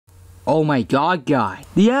Oh my god, guys.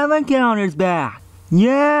 The advent calendar's back.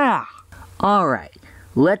 Yeah. Alright,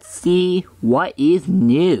 let's see what is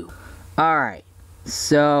new. Alright,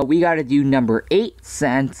 so we gotta do number 8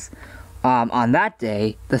 since on that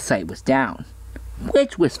day the site was down.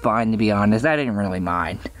 Which was fine, to be honest. I didn't really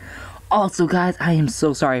mind. Also, guys, I am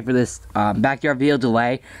so sorry for this backyard video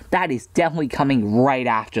delay. That is definitely coming right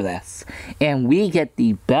after this. And we get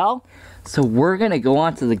the bell, so we're gonna go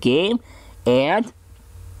on to the game and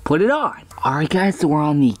put it on. Alright, guys, so we're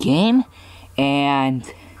on the game,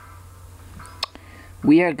 and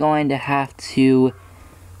we are going to have to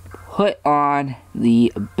put on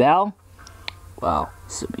the bell. Well,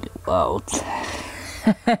 assuming it loads.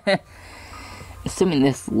 Assuming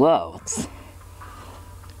this loads.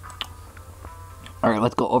 Alright,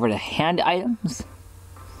 let's go over to hand items.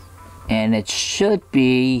 And it should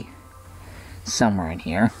be somewhere in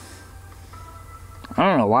here. I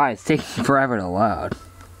don't know why it's taking forever to load.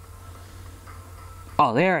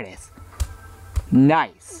 Oh, there it is.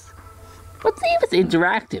 Nice. Let's see if it's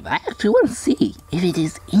interactive. I actually want to see if it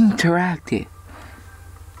is interactive.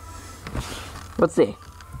 Let's see.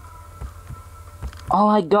 Oh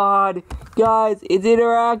my god. Guys, it's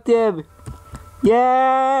interactive.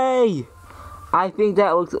 Yay! I think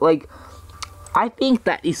that looks like... I think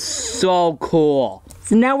that is so cool.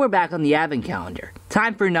 So now we're back on the advent calendar.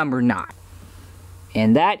 Time for number 9.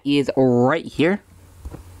 And that is right here.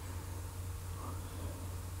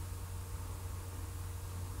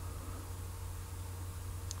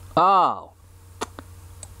 Oh.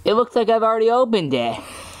 It looks like I've already opened it.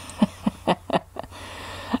 I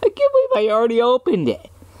can't believe I already opened it.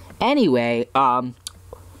 Anyway,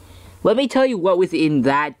 let me tell you what was in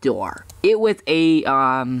that door. It was a,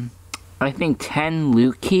 I think 10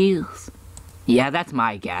 loot keys. Yeah, that's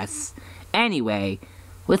my guess. Anyway,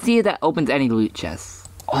 let's see if that opens any loot chests.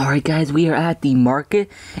 Alright guys, we are at the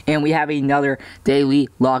market, and we have another daily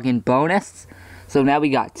login bonus. So now we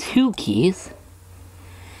got 2 keys.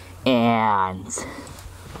 And,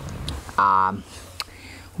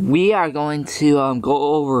 we are going to, go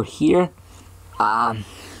over here. Oh,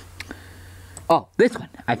 this one.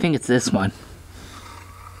 I think it's this one.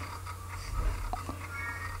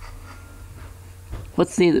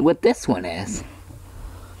 Let's see what this one is.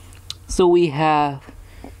 So we have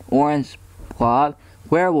orange blob,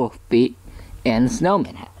 werewolf feet, and the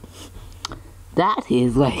snowman hat. That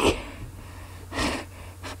is like...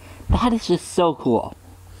 that is just so cool.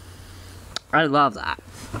 I love that.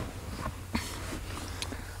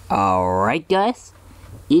 Alright guys,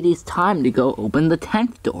 it is time to go open the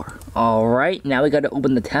 10th door. Alright, now we gotta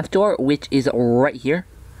open the 10th door, which is right here.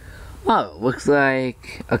 Oh, looks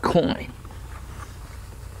like a coin.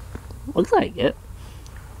 Looks like it.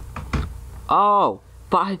 Oh,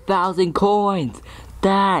 5,000 coins.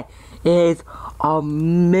 That is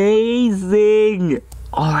amazing.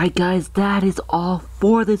 Alright guys, that is all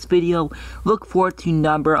for this video. Look forward to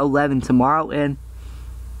number 11 tomorrow, and...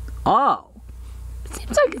 oh, it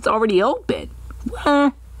seems like it's already open.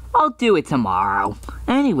 Well, I'll do it tomorrow.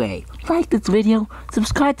 Anyway, like this video,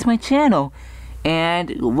 subscribe to my channel, and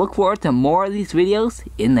look forward to more of these videos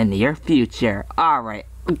in the near future. Alright,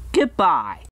 goodbye.